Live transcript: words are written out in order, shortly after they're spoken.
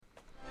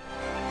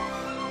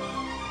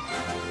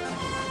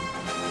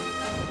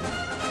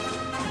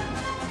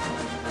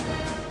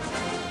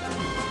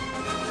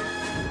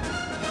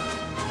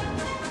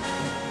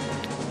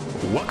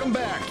Welcome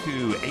back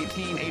to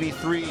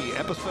 1883,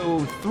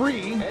 episode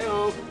 3.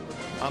 Heyo.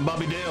 I'm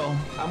Bobby Dale.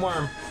 I'm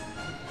Worm.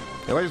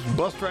 Everybody just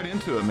bust right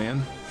into it,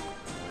 man.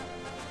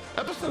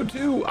 Episode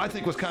 2, I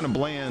think, was kind of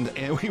bland,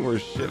 and we were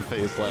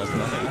shit-faced last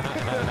night.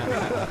 I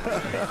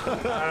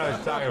don't know what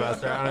you're talking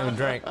about, sir. I don't even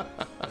drink.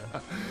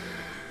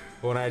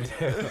 When I do.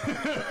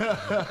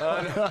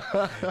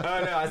 Oh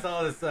no, I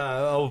saw this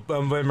old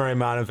memory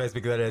mine on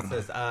Facebook that it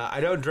says, I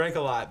don't drink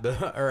a lot,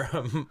 or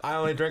I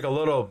only drink a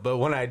little, but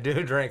when I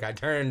do drink, I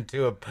turn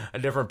into a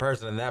different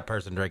person, and that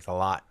person drinks a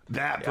lot.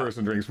 That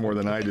person drinks more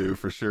than I do,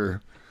 for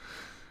sure.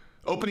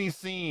 Opening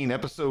scene,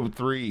 episode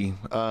 3.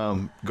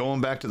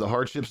 Going back to the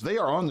hardships. They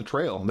are on the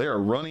trail. They are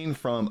running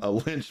from a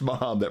lynch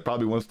mob that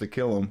probably wants to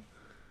kill them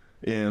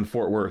in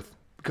Fort Worth.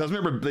 Because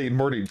remember, they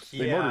murdered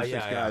 6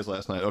 guys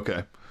last night.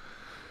 Okay.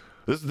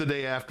 This is the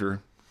day after.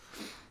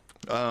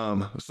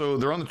 So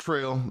they're on the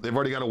trail. They've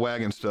already got a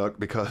wagon stuck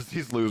because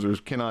these losers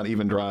cannot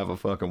even drive a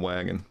fucking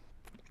wagon.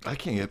 I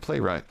can't get play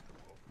right.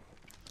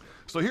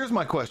 So here's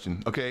my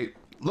question. Okay,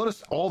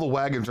 notice all the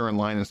wagons are in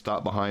line and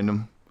stop behind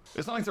them.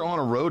 It's not like they're on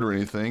a road or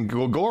anything.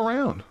 Go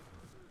around.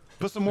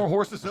 Put some more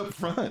horses up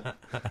front.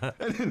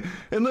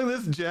 And look at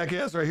this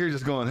jackass right here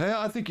just going, hey,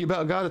 I think you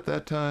about got it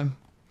that time.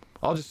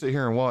 I'll just sit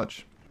here and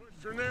watch.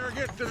 From there,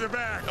 get to the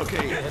back.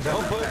 Okay. Yeah,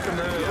 don't push them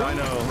there. Yeah, I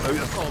know. I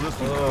saw this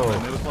one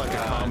coming. It was like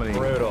a comedy.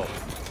 Brutal.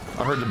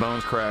 I heard the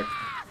bones crack.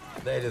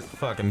 They just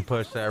fucking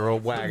pushed that real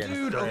wagon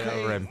Dude, straight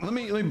okay. over him. Let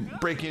me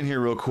break in here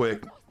real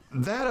quick.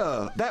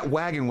 That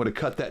wagon would have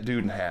cut that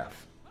dude in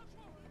half.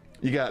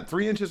 You got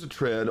 3 inches of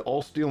tread,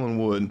 all steel and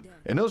wood,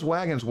 and those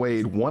wagons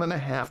weighed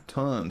 1.5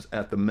 tons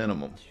at the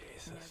minimum.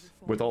 Jesus.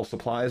 With all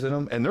supplies in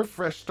them, and they're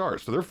fresh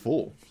starts, so they're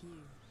full.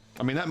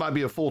 I mean, that might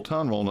be a full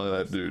ton rolling out of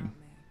that dude.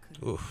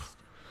 Oof.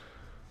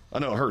 I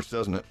know it hurts,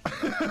 doesn't it?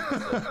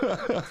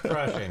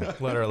 Crushing,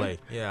 literally.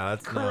 Yeah,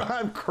 that's no.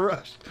 I'm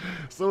crushed.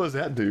 So is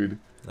that dude.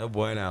 No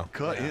bueno.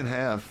 Cut in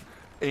half.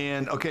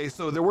 And okay,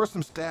 so there were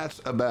some stats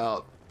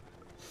about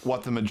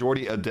what the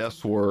majority of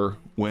deaths were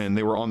when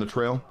they were on the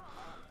trail.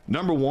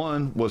 Number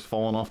 1 was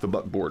falling off the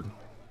buckboard,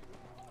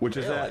 which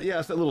is that,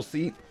 it's that little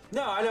seat.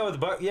 No, I know what the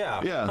buck.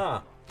 Yeah. Yeah.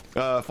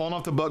 Huh. Falling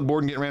off the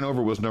buckboard and getting ran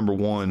over was number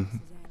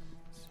 1.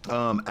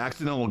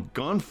 Accidental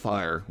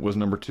gunfire was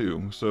number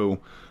 2. So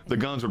the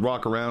guns would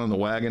rock around in the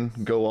wagon,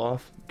 go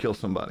off, kill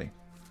somebody.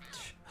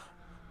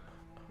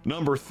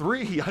 Number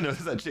 3, I know, this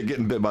is that chick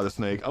getting bit by the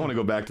snake. I want to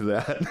go back to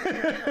that.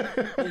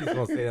 You just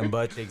want to see them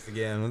butt cheeks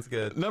again. That's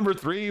good. Number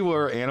 3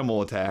 were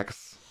animal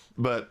attacks.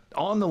 But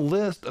on the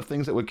list of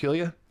things that would kill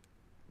you,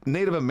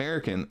 Native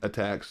American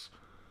attacks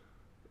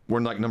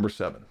were like number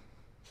 7.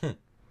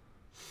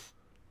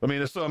 I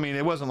mean,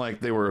 it wasn't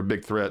like they were a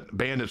big threat.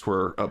 Bandits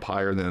were up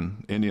higher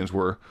than Indians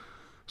were.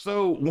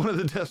 So one of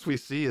the deaths we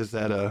see is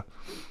that a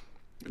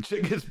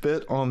chick gets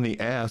bit on the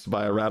ass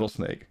by a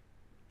rattlesnake.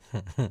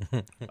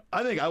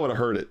 I think I would have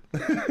heard it.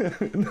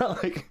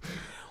 Not like.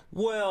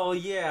 Well,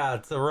 yeah,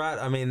 it's a rat.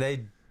 I mean,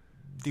 they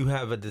do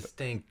have a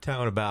distinct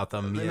tone about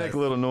them. They make a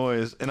little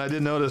noise, and I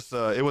did notice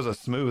it was a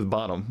smooth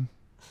bottom.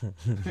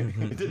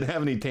 It didn't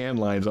have any tan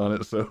lines on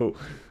it, so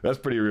that's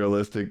pretty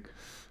realistic.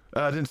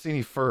 I didn't see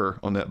any fur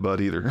on that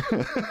butt either. I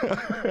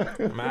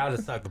mean, I'll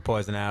just suck the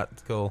poison out.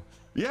 It's cool.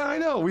 Yeah, I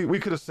know. We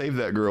could have saved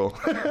that girl.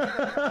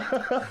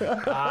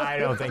 I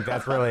don't think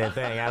that's really a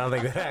thing. I don't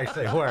think that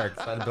actually works.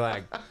 I'd be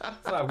like,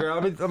 what's up,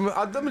 girl?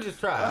 Let me just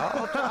try.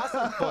 I'll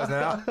suck the poison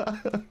out.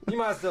 You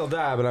might still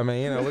die, but I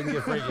mean, we can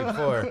get freaky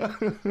before.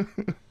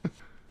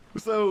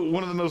 So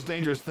one of the most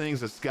dangerous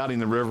things is scouting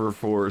the river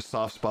for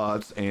soft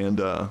spots and,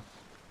 what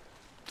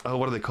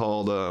are they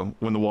called?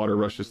 When the water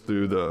rushes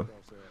through the...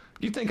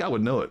 You'd think I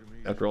would know it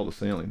after all the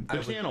sailing. The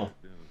channel.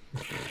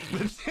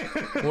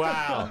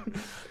 Wow.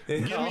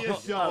 Give me a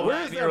shot.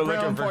 Where's that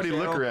brown party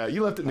liquor at?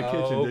 You left it in the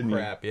kitchen, didn't you? Oh,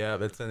 crap. Yeah,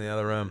 it's in the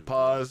other room.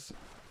 Pause.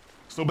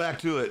 So back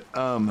to it.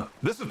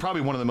 This is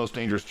probably one of the most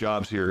dangerous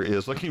jobs here,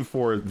 is looking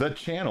for the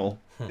channel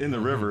in the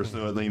river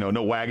so,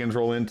 no wagons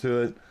roll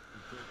into it.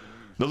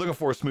 They're looking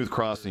for a smooth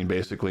crossing,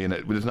 basically, and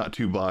it's not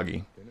too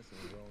boggy.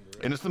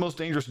 And it's the most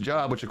dangerous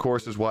job, which, of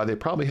course, is why they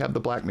probably have the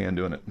black man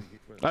doing it.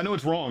 I know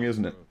it's wrong,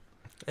 isn't it?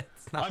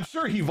 It's not. I'm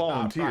sure he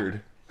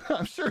volunteered.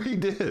 I'm sure he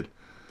did.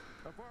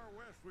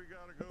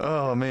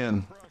 Oh,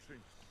 man.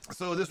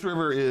 So this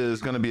river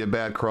is going to be a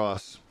bad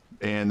cross,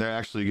 and they're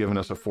actually giving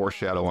us a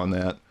foreshadow on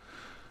that.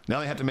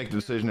 Now they have to make the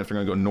decision if they're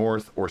going to go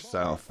north or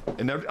south.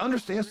 And now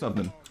understand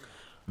something.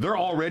 They're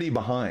already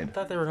behind. I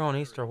thought they were going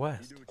east or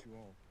west.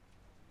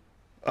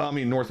 I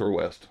mean, north or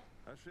west.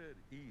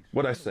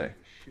 What'd I say?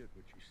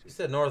 You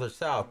said north or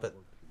south, but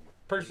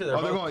pretty sure they're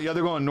both. They're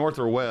going north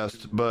or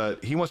west,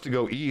 but he wants to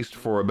go east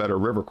for a better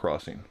river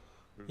crossing.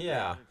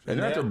 Yeah. And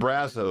they're after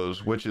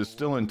Brazos, which is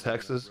still in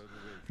Texas.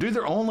 Dude,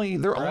 they're only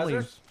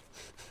Brazzers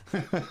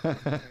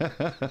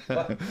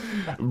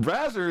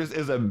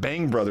is a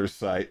Bang Brothers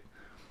site.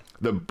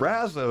 The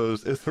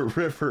Brazos is a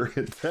river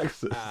in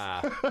Texas.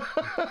 Sorry,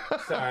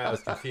 I was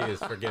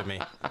confused. Forgive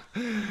me.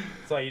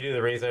 So you do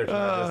the research,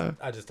 and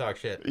I just talk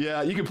shit.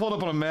 Yeah, you can pull it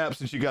up on a map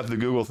since you got the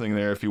Google thing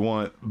there if you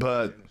want.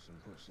 But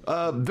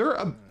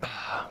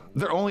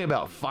They're only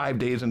about 5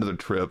 days into the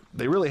trip.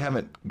 They really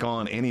haven't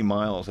gone any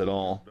miles at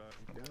all.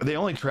 They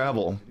only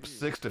travel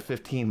 6 to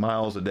 15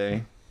 miles a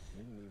day.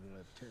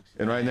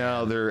 And right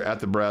now they're at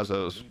the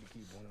Brazos.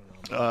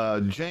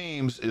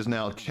 James is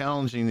now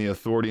challenging the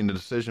authority and the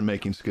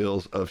decision-making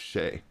skills of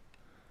Shay.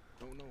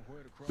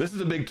 This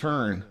is a big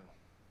turn.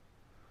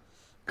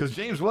 Because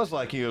James was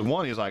like, he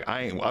was like,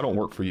 I don't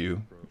work for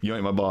you. You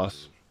ain't my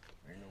boss.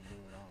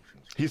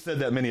 He said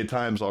that many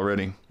times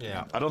already.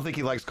 Yeah. I don't think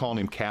he likes calling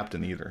him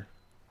captain either.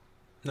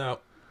 No.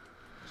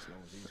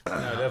 No,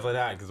 definitely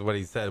not. Because what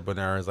he said when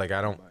there was like,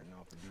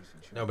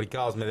 nobody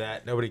calls me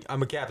that.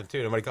 I'm a captain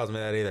too. Nobody calls me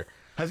that either.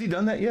 Has he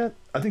done that yet?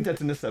 I think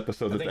that's in this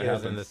episode. I think it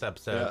is in this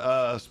episode.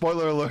 Yeah,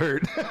 spoiler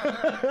alert.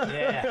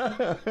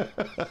 Yeah.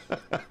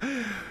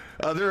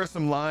 There are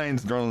some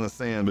lines drawn in the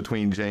sand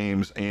between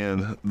James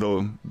and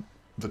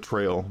the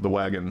trail, the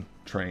wagon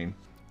train,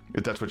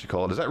 if that's what you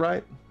call it. Is that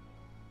right?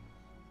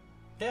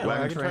 Yeah,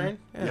 wagon train.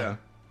 Yeah.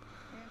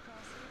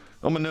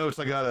 On my notes,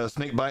 I got a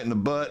snake bite in the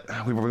butt.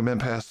 We've already been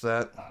past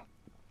that.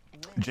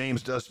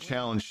 James does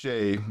challenge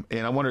Shay,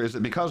 and I wonder, is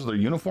it because of their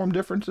uniform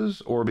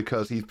differences or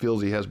because he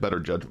feels he has better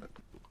judgment?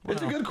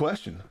 It's a good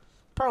question.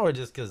 Probably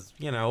just because,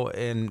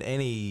 in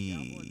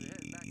any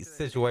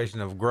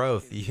situation of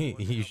growth,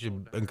 you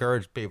should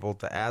encourage people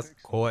to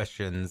ask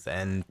questions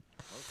and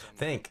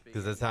think,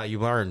 because that's how you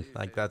learn.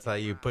 Like, that's how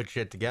you put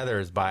shit together,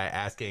 is by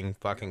asking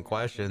fucking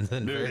questions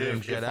and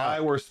figuring shit out. If I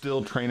were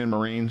still training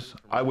Marines,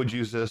 I would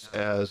use this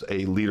as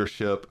a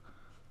leadership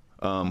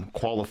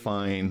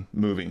qualifying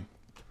movie.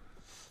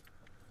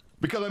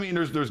 Because, I mean,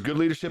 there's good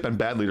leadership and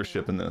bad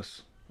leadership in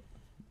this,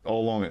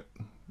 all along it.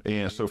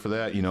 And so for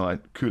that,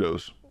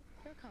 kudos.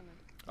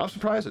 I'm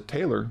surprised that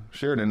Taylor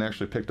Sheridan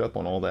actually picked up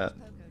on all that.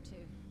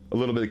 A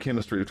little bit of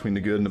chemistry between the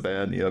good and the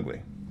bad and the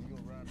ugly.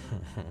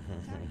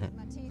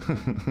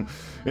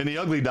 And the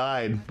ugly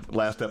died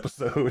last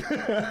episode.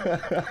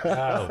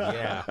 Oh,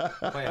 yeah.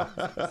 Well.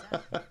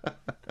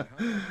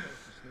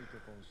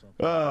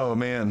 Oh,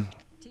 man.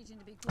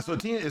 So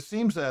it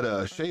seems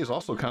that Shay is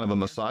also kind of a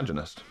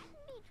misogynist.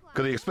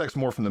 Because he expects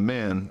more from the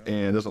men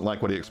and doesn't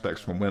like what he expects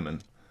from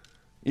women.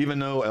 Even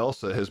though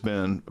Elsa has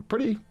been a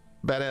pretty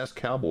badass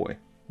cowboy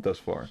thus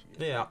far.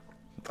 Yeah.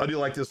 I do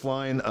like this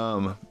line.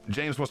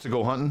 James wants to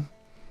go hunting.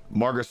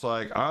 Margaret's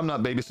like, I'm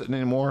not babysitting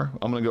anymore.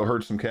 I'm going to go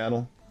herd some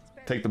cattle.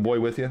 Take the boy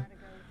with you.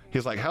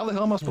 He's like, how the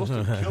hell am I supposed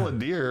to kill a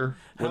deer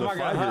with a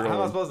 5-year-old? How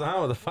am I supposed to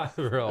hunt with a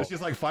 5-year-old? It's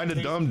just like, find a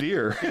dumb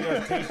deer.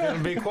 Teach him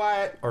to be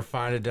quiet or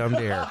find a dumb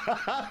deer.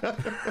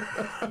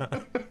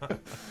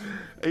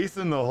 Ace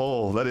in the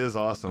hole. That is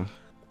awesome.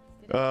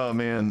 Oh,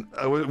 man.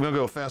 We're going to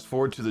go fast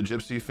forward to the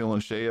gypsy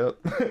filling Shay up.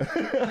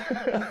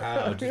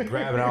 Oh, just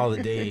grabbing all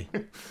the D.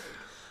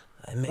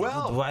 I made a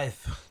good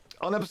wife.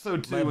 On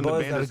episode 2, My when the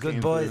boys bandits are good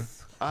came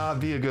boys. through, I'll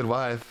be a good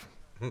wife.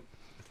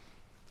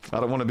 I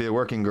don't want to be a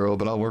working girl,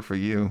 but I'll work for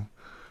you.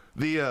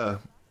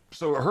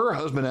 So her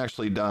husband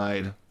actually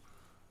died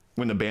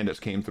when the bandits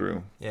came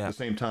through. Yeah. At the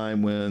same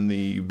time when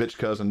the bitch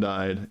cousin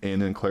died,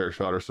 and then Claire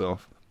shot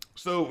herself.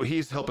 So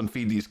he's helping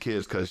feed these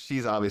kids because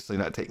she's obviously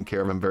not taking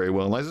care of them very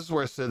well. And this is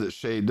where I said that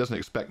Shay doesn't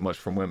expect much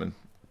from women.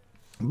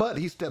 But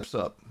he steps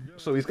up.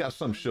 So he's got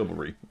some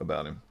chivalry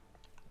about him.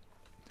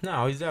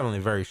 No, he's definitely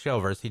very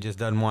chivalrous. He just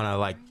doesn't want to,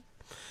 like...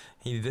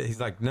 He's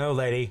like, no,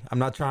 lady, I'm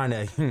not trying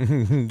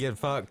to get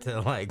fucked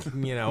to, like,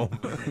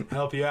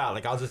 help you out.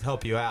 Like, I'll just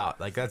help you out.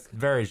 Like, that's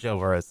very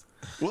chivalrous.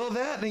 Well,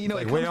 that,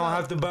 like, we don't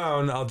have to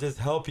bone. I'll just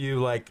help you,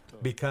 like,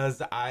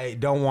 because I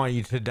don't want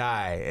you to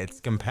die. It's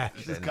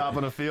compassion. She's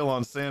copping a feel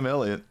on Sam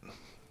Elliott.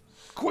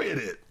 Quit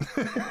it.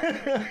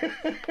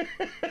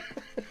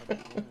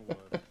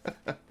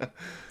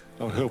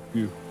 I'll help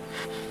you.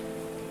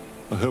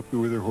 I'll help you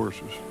with your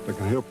horses. I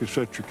can help you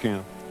set your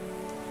camp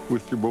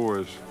with your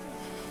boys.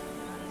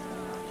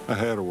 I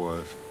had a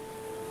wife,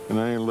 and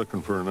I ain't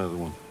looking for another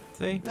one.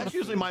 See? That's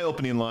usually my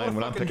opening line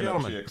when I'm picking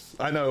up chicks.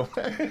 I know.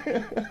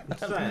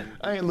 Right.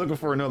 I ain't looking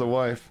for another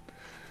wife.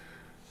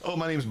 Oh,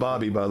 my name's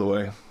Bobby, by the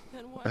way.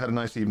 I had a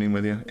nice evening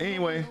with you.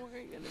 Anyway.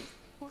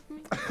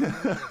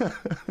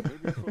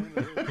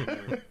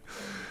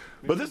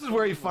 But this is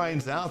where he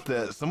finds out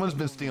that someone's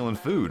been stealing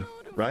food,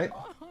 right?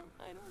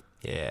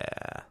 Yeah.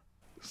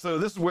 So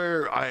this is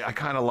where I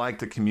kind of like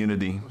the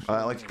community.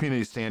 I like the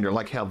community standard. I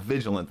like how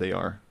vigilant they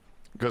are.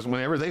 Because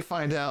whenever they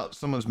find out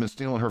someone's been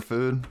stealing her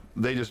food,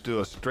 they just do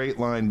a straight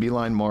line,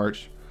 beeline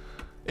march.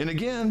 And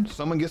again,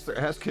 someone gets their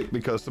ass kicked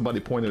because somebody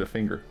pointed a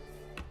finger.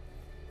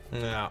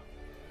 Yeah.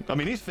 I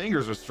mean, these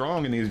fingers are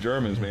strong in these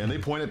Germans, man. They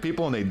point at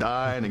people and they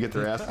die and they get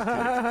their asses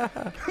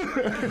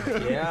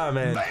kicked. Yeah,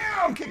 man.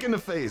 Bam! Kick in the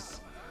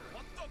face.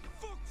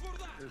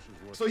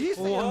 So he's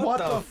saying, what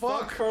the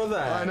fuck for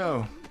that? I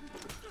know.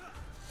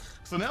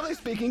 So now they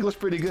speak English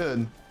pretty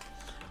good.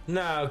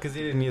 No, because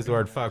he didn't use the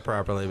word fuck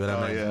properly, but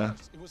I mean... yeah.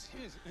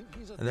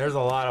 And there's a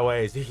lot of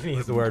ways you can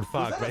use the word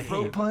fuck, but a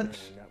throat punch?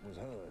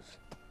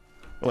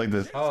 Like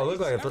this. Oh, it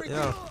looked like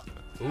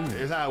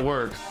Here's how it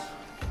works.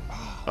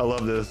 I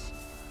love this.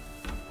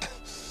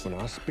 When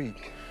I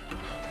speak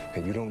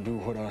and you don't do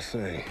what I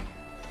say,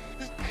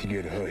 you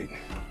get hurt.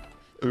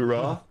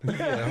 Hoorah.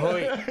 Yeah,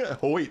 Hoyt.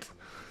 Hoyt.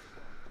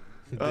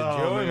 The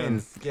Oh, man.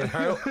 Germans get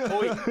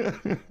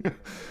Hoyt.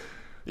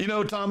 You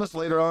know, Thomas,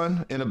 later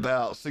on, in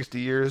about 60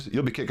 years,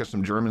 you'll be kicking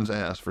some Germans'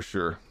 ass for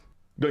sure.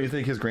 Don't you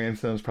think his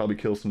grandsons probably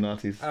killed some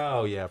Nazis?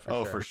 Oh, yeah,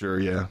 For sure,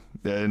 yeah.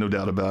 Yeah, no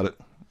doubt about it.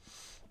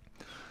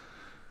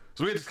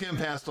 So we had to skim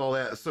past all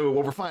that. So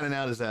what we're finding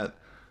out is that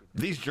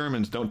these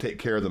Germans don't take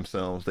care of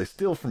themselves. They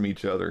steal from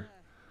each other.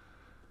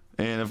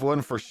 And if it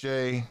wasn't for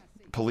Shay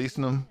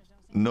policing them,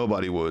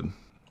 nobody would.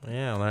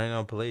 Yeah, well, there ain't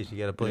no police. You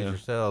got to police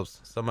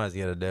yourselves. Somebody's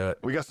got to do it.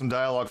 We got some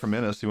dialogue from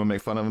Ennis. You want to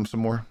make fun of him some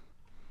more?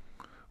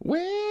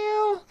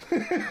 Well...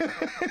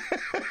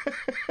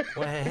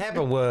 What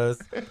happened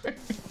was...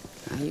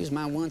 I used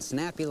my one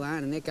snappy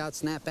line and it got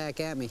snapped back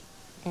at me.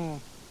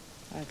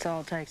 That's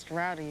all it takes to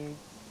rowdy you.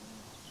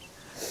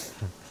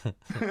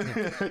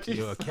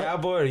 You a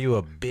cowboy or you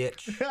a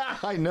bitch?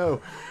 I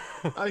know.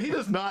 He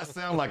does not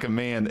sound like a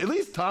man. At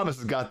least Thomas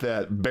has got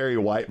that Barry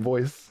White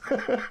voice.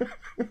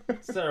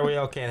 Sir, we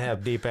all can't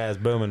have deep-ass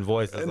booming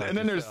voices like And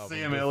then there's yourself.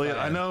 Sam Elliott.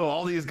 I know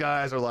all these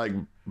guys are like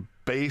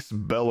bass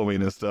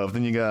bellowing and stuff.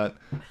 Then you got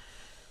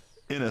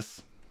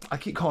Ennis. I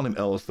keep calling him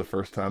Ellis the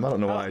first time. I don't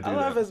know why I do I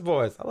love that. his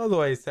voice. I love the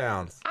way he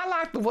sounds. I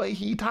like the way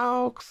he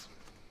talks.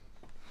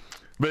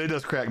 But it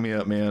does crack me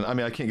up, man. I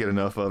mean, I can't get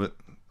enough of it.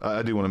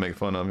 I do want to make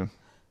fun of him.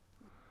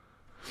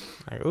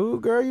 Like, ooh,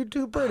 girl, you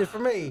too pretty for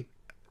me.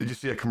 Did you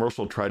see a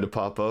commercial tried to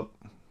pop up?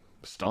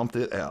 Stomped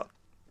it out.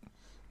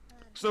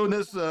 So in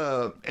this,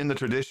 in the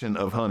tradition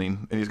of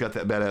hunting, and he's got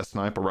that badass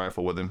sniper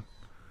rifle with him,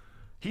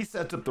 he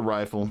sets up the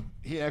rifle.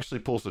 He actually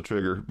pulls the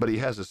trigger, but he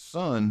has his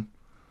son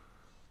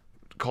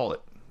call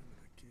it.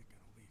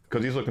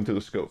 Because he's looking through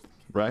the scope,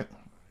 right?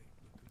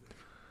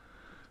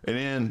 And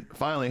then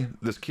finally,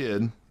 this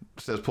kid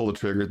says pull the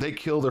trigger. They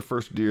kill their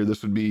first deer.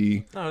 This would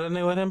be... No, didn't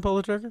they let him pull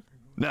the trigger?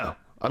 No,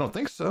 I don't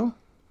think so.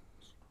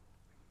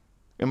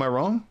 Am I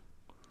wrong?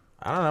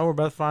 I don't know. We're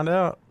about to find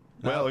out.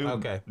 Well,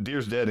 okay.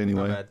 Deer's dead My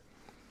anyway. bad.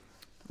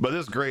 But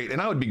this is great,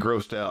 and I would be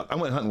grossed out. I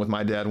went hunting with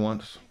my dad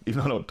once, even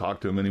though I don't talk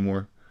to him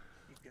anymore.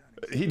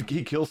 He'd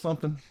kill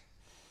something,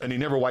 and he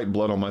never wiped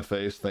blood on my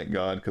face, thank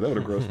God, because that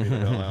would have grossed me the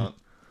hell out.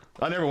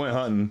 I never went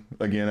hunting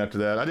again after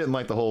that. I didn't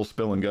like the whole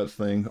spilling guts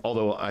thing,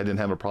 although I didn't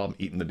have a problem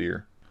eating the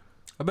deer.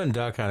 I've been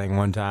duck hunting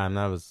one time.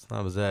 That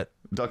was it.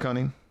 Duck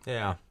hunting?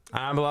 Yeah.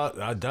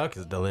 Duck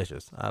is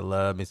delicious. I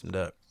love me some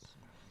duck.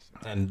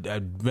 And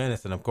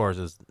venison, of course,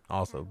 is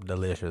also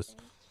delicious.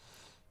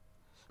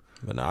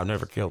 But no, I've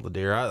never killed a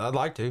deer. I'd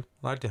like to.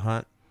 I like to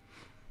hunt.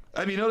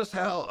 Have you noticed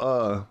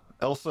how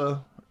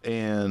Elsa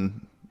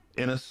and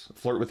Ennis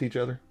flirt with each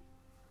other?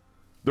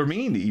 They're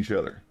mean to each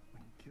other.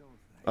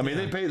 I mean,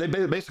 they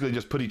basically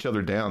just put each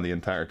other down the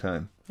entire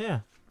time. Yeah.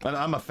 And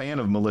I'm a fan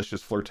of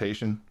malicious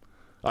flirtation.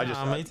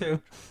 Me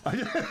too. Like,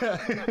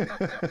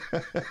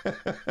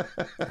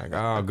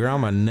 oh, girl,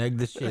 I'm gonna neg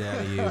the shit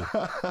out of you.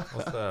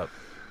 What's up?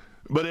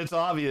 But it's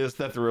obvious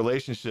that the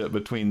relationship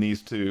between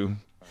these two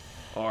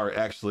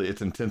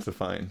it's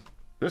intensifying.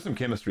 There's some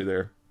chemistry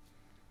there.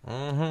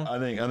 Mm-hmm.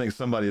 I think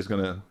somebody is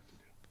gonna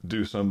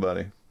do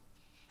somebody.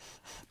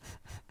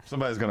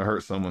 Somebody's gonna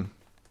hurt someone.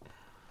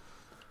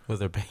 With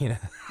their penis.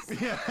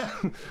 Yeah.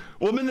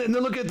 Well, and then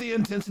look at the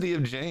intensity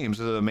of James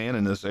as a man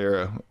in this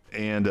era,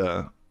 and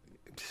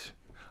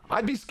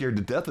I'd be scared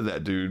to death of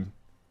that dude.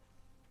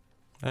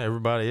 Hey,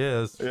 everybody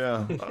is.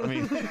 Yeah, I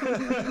mean,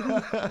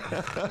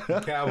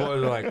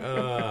 Cowboys are like,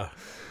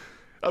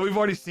 we've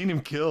already seen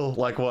him kill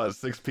like what,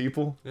 6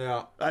 people?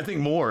 Yeah. I think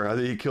more. I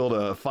think he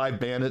killed 5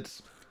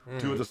 bandits,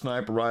 2 with a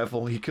sniper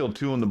rifle. He killed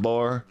 2 in the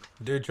bar.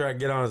 Dude tried to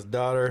get on his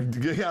daughter.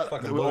 Yeah,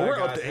 Fucking we're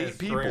up to 8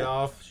 people.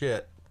 Off.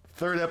 Shit.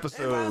 3rd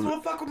episode.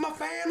 Want to fuck with my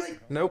family?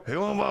 Nope. Who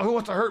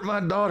wants to hurt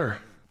my daughter?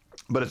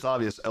 But it's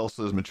obvious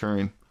Elsa is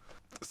maturing.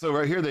 So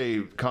right here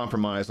they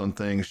compromise on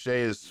things.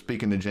 Shay is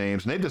speaking to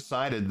James, and they've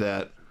decided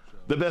that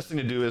the best thing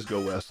to do is go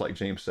west, like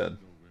James said.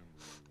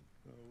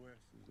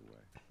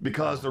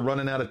 Because they're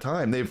running out of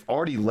time. They've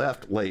already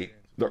left late.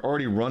 They're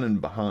already running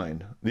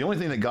behind. The only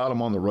thing that got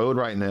them on the road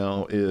right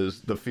now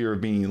is the fear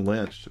of being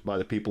lynched by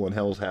the people in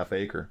Hell's Half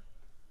Acre.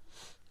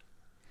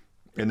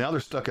 And now they're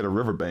stuck at a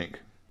riverbank.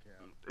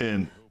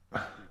 And,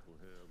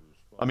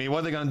 I mean, what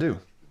are they going to do?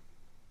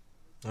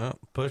 Well,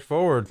 push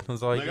forward.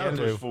 That's all you They can got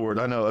to push do. forward.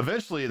 I know.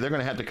 Eventually, they're going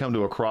to have to come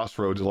to a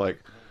crossroads. Like,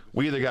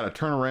 we either got to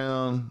turn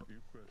around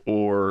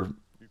or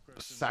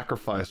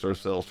sacrifice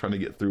ourselves trying to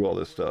get through all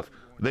this stuff.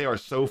 They are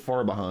so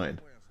far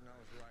behind.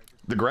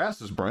 The grass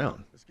is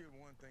brown.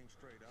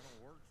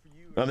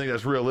 I think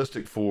that's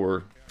realistic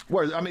for...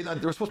 Well, I mean,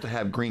 they're supposed to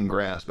have green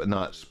grass, but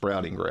not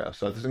sprouting grass.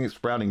 So I think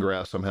sprouting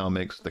grass somehow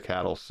makes the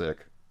cattle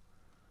sick.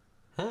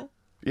 Huh?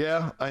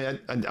 Yeah,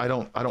 I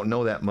don't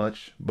know that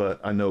much,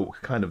 but I know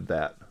kind of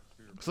that.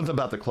 Something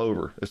about the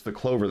clover. It's the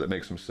clover that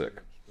makes them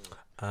sick.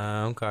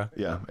 Okay.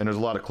 Yeah, and there's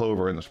a lot of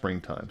clover in the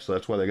springtime, so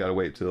that's why they got to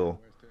wait till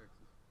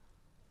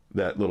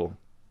that little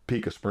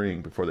peak of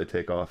spring before they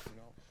take off.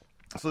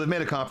 So they've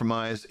made a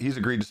compromise. He's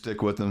agreed to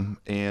stick with them,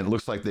 and it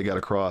looks like they got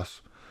to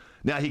cross.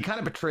 Now, he kind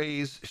of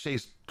betrays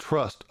Shay's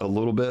trust a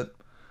little bit,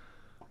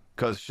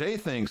 because Shay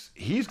thinks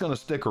he's going to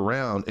stick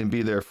around and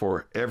be there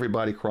for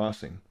everybody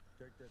crossing.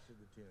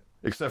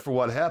 Except for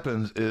what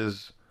happens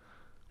is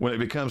when it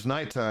becomes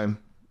nighttime,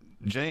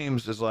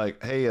 James is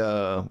like, hey,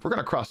 we're going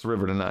to cross the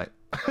river tonight.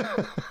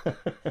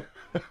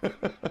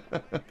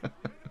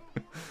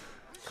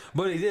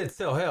 But he did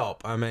still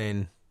help. I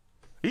mean,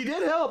 he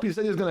did help. He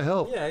said he was going to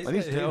help. Yeah, and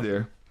he stayed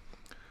there.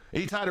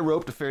 He tied a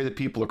rope to ferry the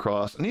people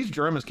across, and these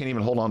Germans can't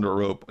even hold on to a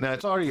rope. Now,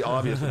 it's already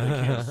obvious that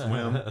they can't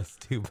swim.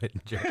 Stupid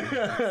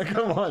Germans.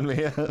 Come on,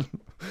 man.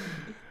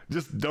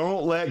 Just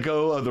don't let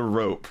go of the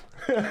rope.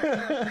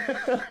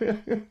 The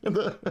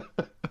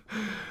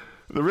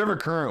river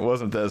current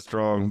wasn't that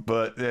strong,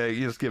 but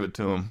you just give it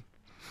to him.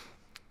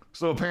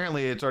 So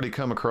apparently it's already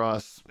come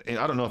across, and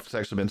I don't know if it's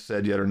actually been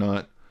said yet or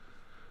not,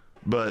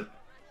 but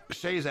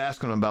Shay's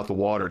asking them about the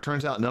water. It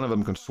turns out none of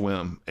them can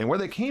swim. And where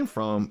they came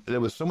from, there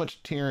was so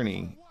much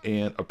tyranny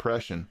and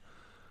oppression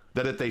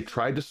that if they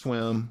tried to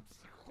swim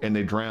and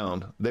they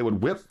drowned, they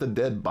would whip the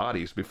dead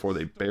bodies before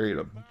they buried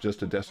them just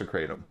to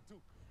desecrate them.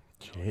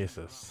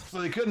 Jesus.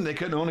 So they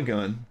couldn't own a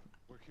gun.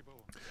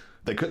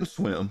 They couldn't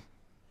swim.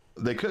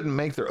 They couldn't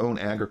make their own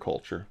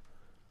agriculture.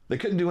 They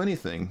couldn't do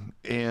anything.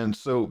 And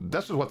so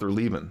this is what they're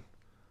leaving.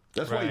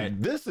 That's why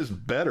this is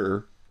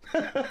better.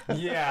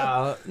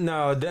 Yeah,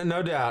 no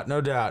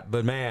doubt.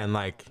 But man,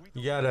 like,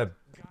 you gotta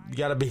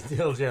be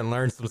diligent and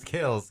learn some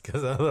skills,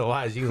 because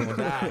otherwise you will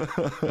die.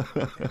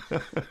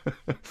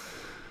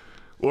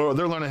 Well,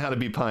 they're learning how to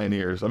be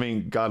pioneers. I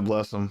mean, God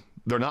bless them.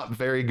 They're not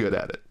very good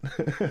at it.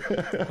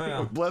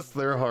 Well, bless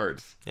their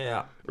hearts.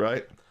 Yeah.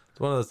 Right?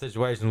 It's one of those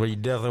situations where you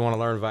definitely want to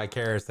learn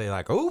vicariously,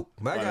 like, oh,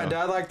 that guy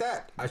died like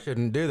that. I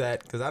shouldn't do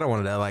that, because I don't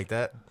want to die like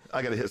that.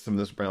 I got to hit some of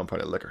this brown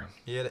party liquor.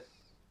 You get it?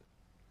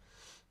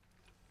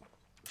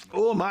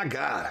 Oh, my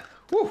God.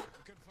 Woo.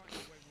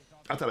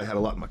 I thought I had a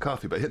lot in my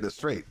coffee, but hit this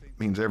straight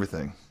means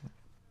everything.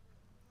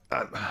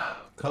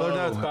 Colored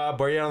notes, Bob.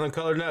 Where are you on the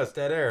colored notes?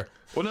 Dead air.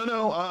 Well,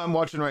 no. I'm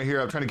watching right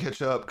here. I'm trying to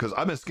catch up because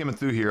I've been skimming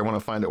through here. I want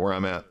to find out where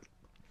I'm at.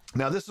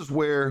 Now, this is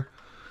where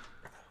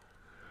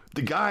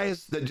the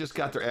guys that just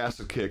got their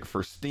asses kicked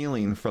for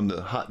stealing from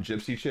the hot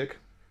gypsy chick.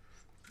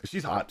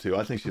 She's hot, too.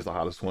 I think she's the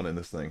hottest one in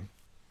this thing.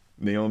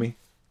 Naomi.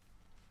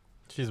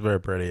 She's very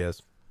pretty,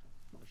 yes.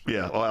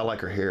 Yeah. Oh, I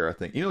like her hair, I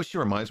think. You know, she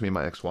reminds me of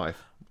my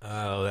ex-wife.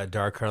 Oh, that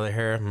dark curly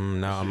hair?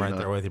 No, I'm right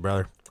there with you,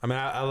 brother. I mean,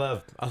 I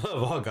love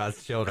all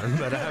God's children,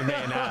 but I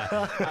mean,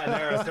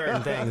 there are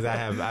certain things I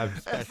have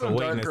special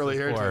weaknesses dark curly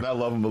hair, for. I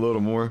love them a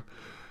little more.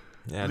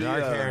 Yeah,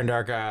 dark hair and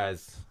dark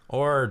eyes,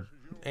 or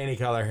any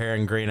color hair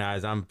and green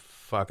eyes. I'm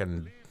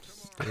fucking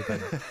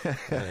stupid.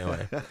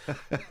 Anyway,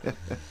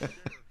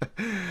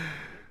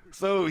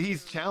 so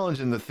he's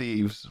challenging the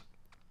thieves,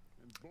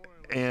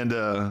 and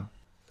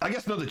I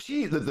guess no, the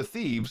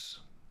thieves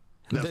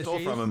that stole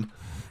from him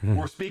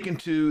were speaking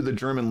to the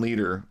German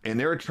leader, and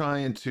they were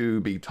trying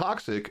to be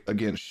toxic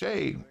against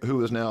Shay,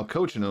 who is now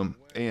coaching them,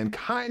 and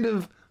kind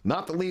of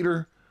not the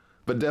leader,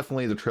 but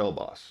definitely the trail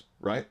boss,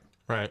 right?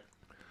 Right.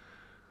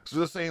 So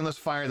they're saying, let's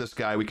fire this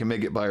guy. We can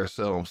make it by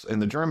ourselves.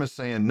 And the German's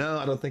saying, no,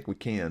 I don't think we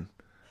can.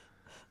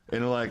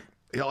 And they're like,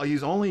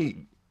 he's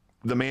only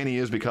the man he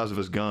is because of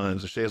his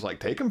guns. And Shay's like,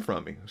 take him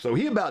from me. So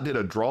he about did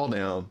a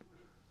drawdown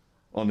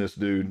on this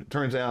dude.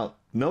 Turns out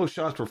no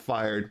shots were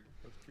fired.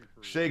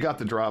 Shay got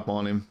the drop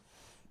on him.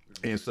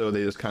 And so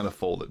they just kind of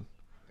folded.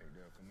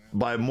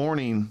 By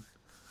morning,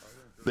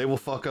 they will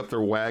fuck up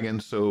their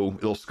wagon, so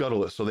it'll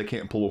scuttle it so they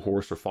can't pull a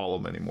horse or follow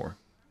them anymore.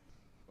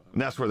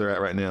 And that's where they're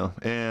at right now.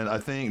 And I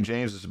think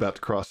James is about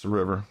to cross the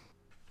river.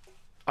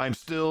 I'm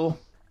still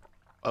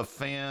a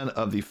fan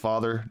of the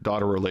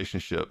father-daughter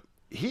relationship.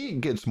 He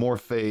gets more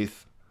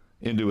faith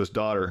into his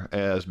daughter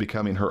as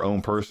becoming her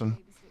own person.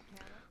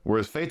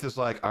 Whereas Faith is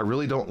like, I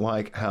really don't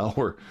like how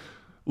we're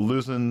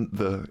losing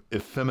the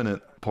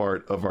effeminate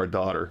part of our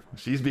daughter.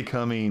 She's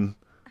becoming...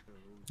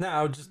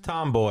 No, just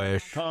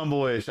tomboyish.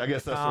 Tomboyish. I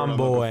guess that's what I'm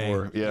looking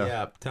for. Yeah.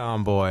 Yep,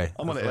 tomboy.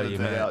 I'm going to edit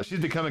that out. She's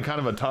becoming kind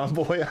of a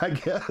tomboy, I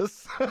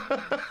guess.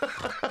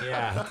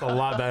 Yeah, that's a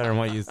lot better than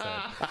what you said.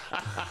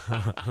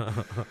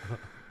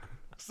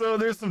 So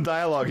there's some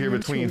dialogue here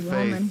between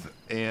Faith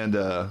and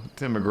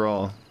Tim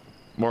McGraw,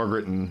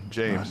 Margaret, and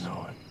James. I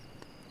know it.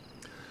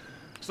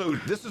 So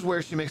this is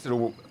where she makes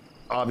it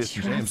obvious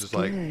to James. It's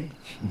like,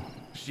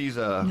 she's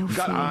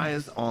got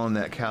eyes on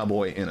that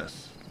cowboy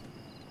Ennis.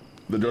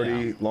 The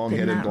dirty,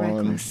 long-headed,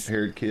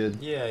 blonde-haired kid.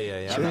 Yeah.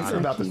 I think they're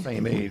about the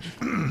same age.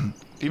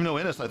 Even though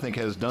Ennis, I think,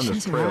 has done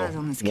this trail eyes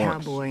on this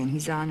once. cowboy, and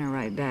he's on her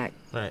right back.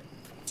 Right.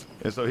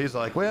 And so he's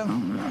like, well,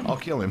 I'll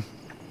kill him.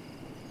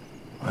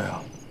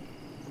 Well,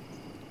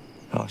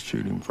 I'll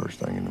shoot him first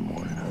thing in the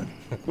morning, honey.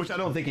 Which I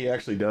don't think he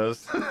actually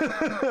does.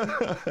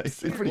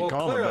 He's pretty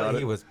calm clearly about it.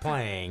 he was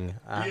playing.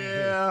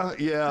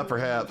 Yeah,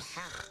 perhaps.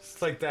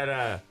 It's like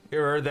that, you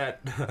ever heard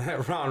that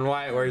Ron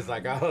White where he's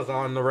like, I was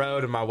on the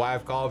road and my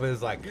wife called me and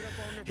was like,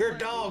 your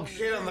dog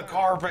shit on the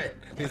carpet.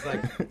 He's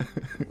like,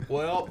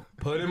 well,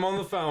 put him on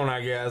the phone, I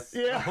guess.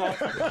 Yeah.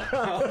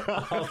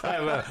 I'll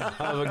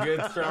have a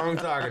good, strong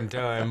talking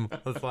to him.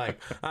 It's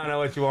like, I don't know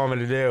what you want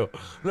me to do.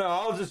 No,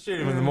 I'll just shoot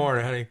him in the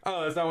morning, honey.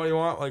 Oh, that's not what you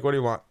want? Like, what do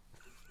you want?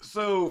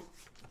 So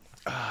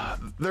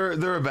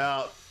they're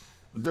about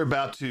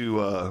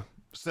to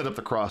set up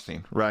the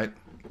crossing, right?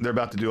 They're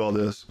about to do all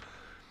this.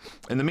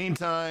 In the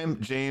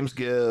meantime, James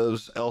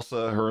gives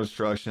Elsa her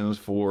instructions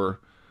for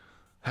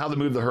how to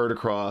move the herd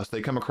across.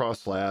 They come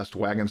across last,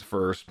 wagons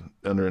first,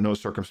 under no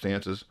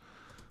circumstances.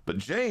 But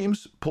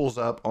James pulls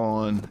up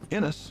on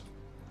Ennis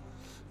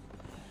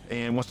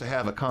and wants to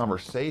have a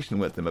conversation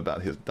with him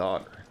about his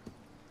daughter.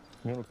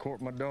 You want to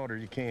court my daughter,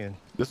 you can.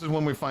 This is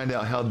when we find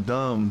out how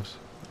dumb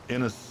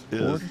Ennis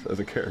is as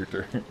a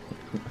character.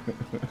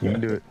 You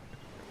can do it.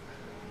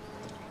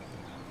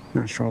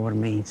 Not sure what it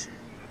means.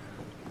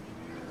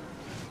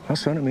 My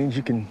son, it means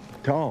you can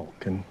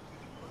talk and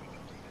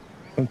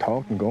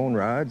go on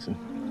rides and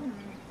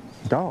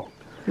talk.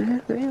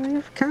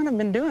 We've kind of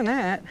been doing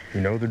that.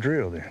 You know the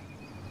drill then.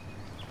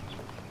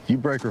 You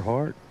break her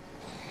heart,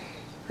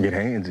 get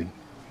handsy.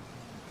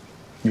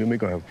 You and me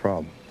gonna have a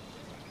problem.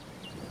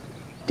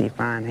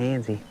 Define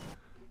handsy.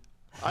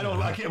 I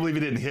can't believe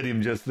he didn't hit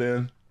him just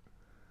then.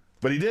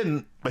 But he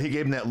didn't. But he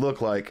gave him that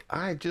look like,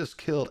 I just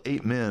killed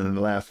 8 men in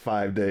the last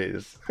 5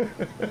 days.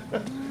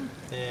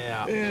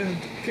 Yeah. And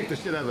kicked the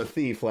shit out of a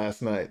thief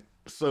last night.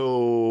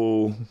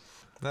 So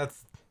I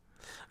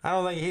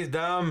don't think he's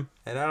dumb,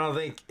 and I don't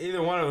think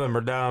either one of them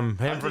are dumb.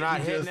 Him for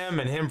not hitting him,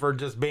 and him for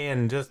just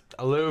being just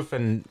aloof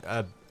and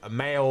a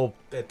male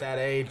at that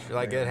age.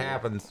 Like, it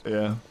happens.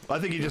 Yeah. I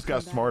think he just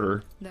got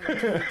smarter. Well,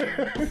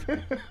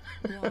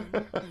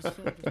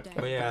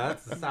 yeah,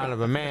 that's the sign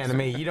of a man to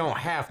me. You don't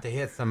have to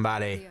hit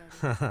somebody.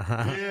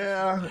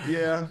 Yeah.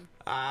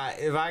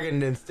 If I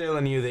can instill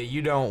in you that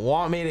you don't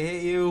want me to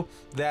hit you,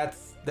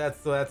 that's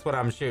what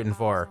I'm shooting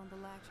for.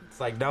 It's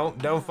like,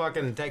 don't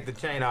fucking take the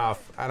chain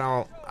off. I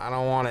don't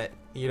want it.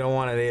 You don't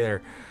want it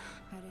either.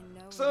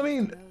 So I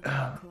mean,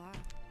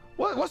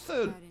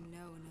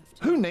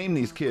 who named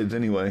these kids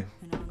anyway?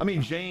 I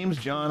mean, James,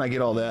 John, I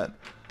get all that.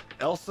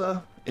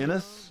 Elsa,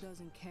 Ennis.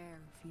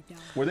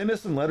 Were they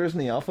missing letters in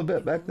the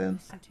alphabet back then?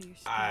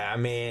 I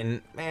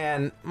mean,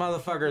 man,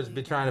 motherfuckers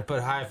be trying to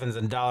put hyphens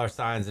and dollar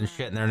signs and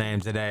shit in their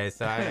names today.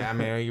 So I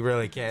mean, you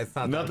really can't. It's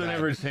not Nothing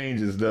ever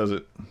changes, does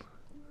it?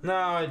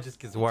 No, it just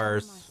gets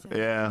worse.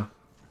 Yeah.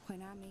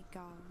 When I meet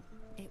God,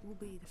 it will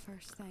be the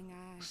first thing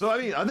I ask. So I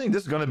mean, I think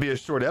this is going to be a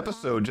short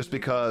episode just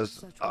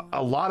because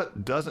a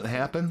lot doesn't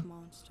happen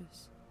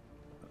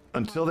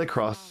until they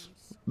cross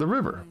the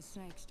river.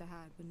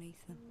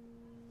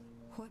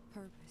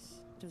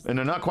 And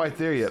they're not quite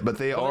there yet, but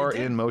they are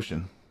in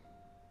motion.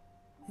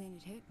 Then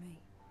it hit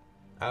me.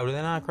 Oh, did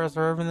they not cross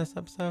the river in this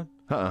episode?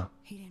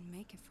 He didn't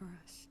make it for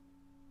us.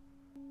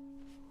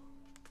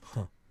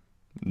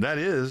 That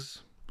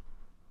is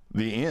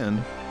the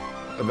end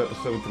of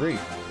episode 3.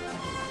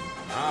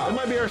 Oh. It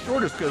might be our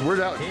shortest because we're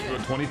out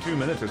 22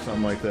 minutes or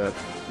something like that.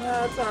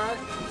 No, it's alright.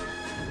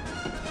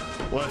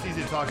 Well, it's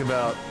easy to talk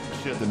about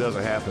shit that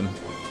doesn't happen.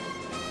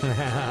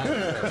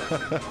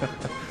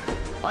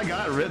 I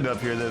got it written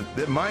up here that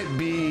it might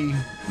be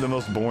the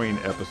most boring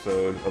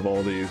episode of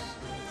all these.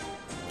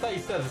 I thought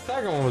you said the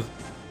second one was...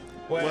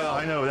 Well,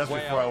 I know. That's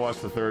before I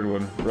watched the third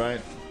one, right?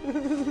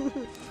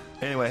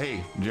 Anyway,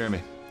 hey,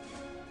 Jeremy.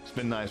 It's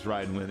been nice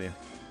riding with you.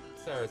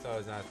 Sir, it's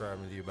always nice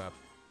riding with you, Bob.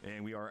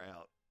 And we are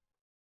out.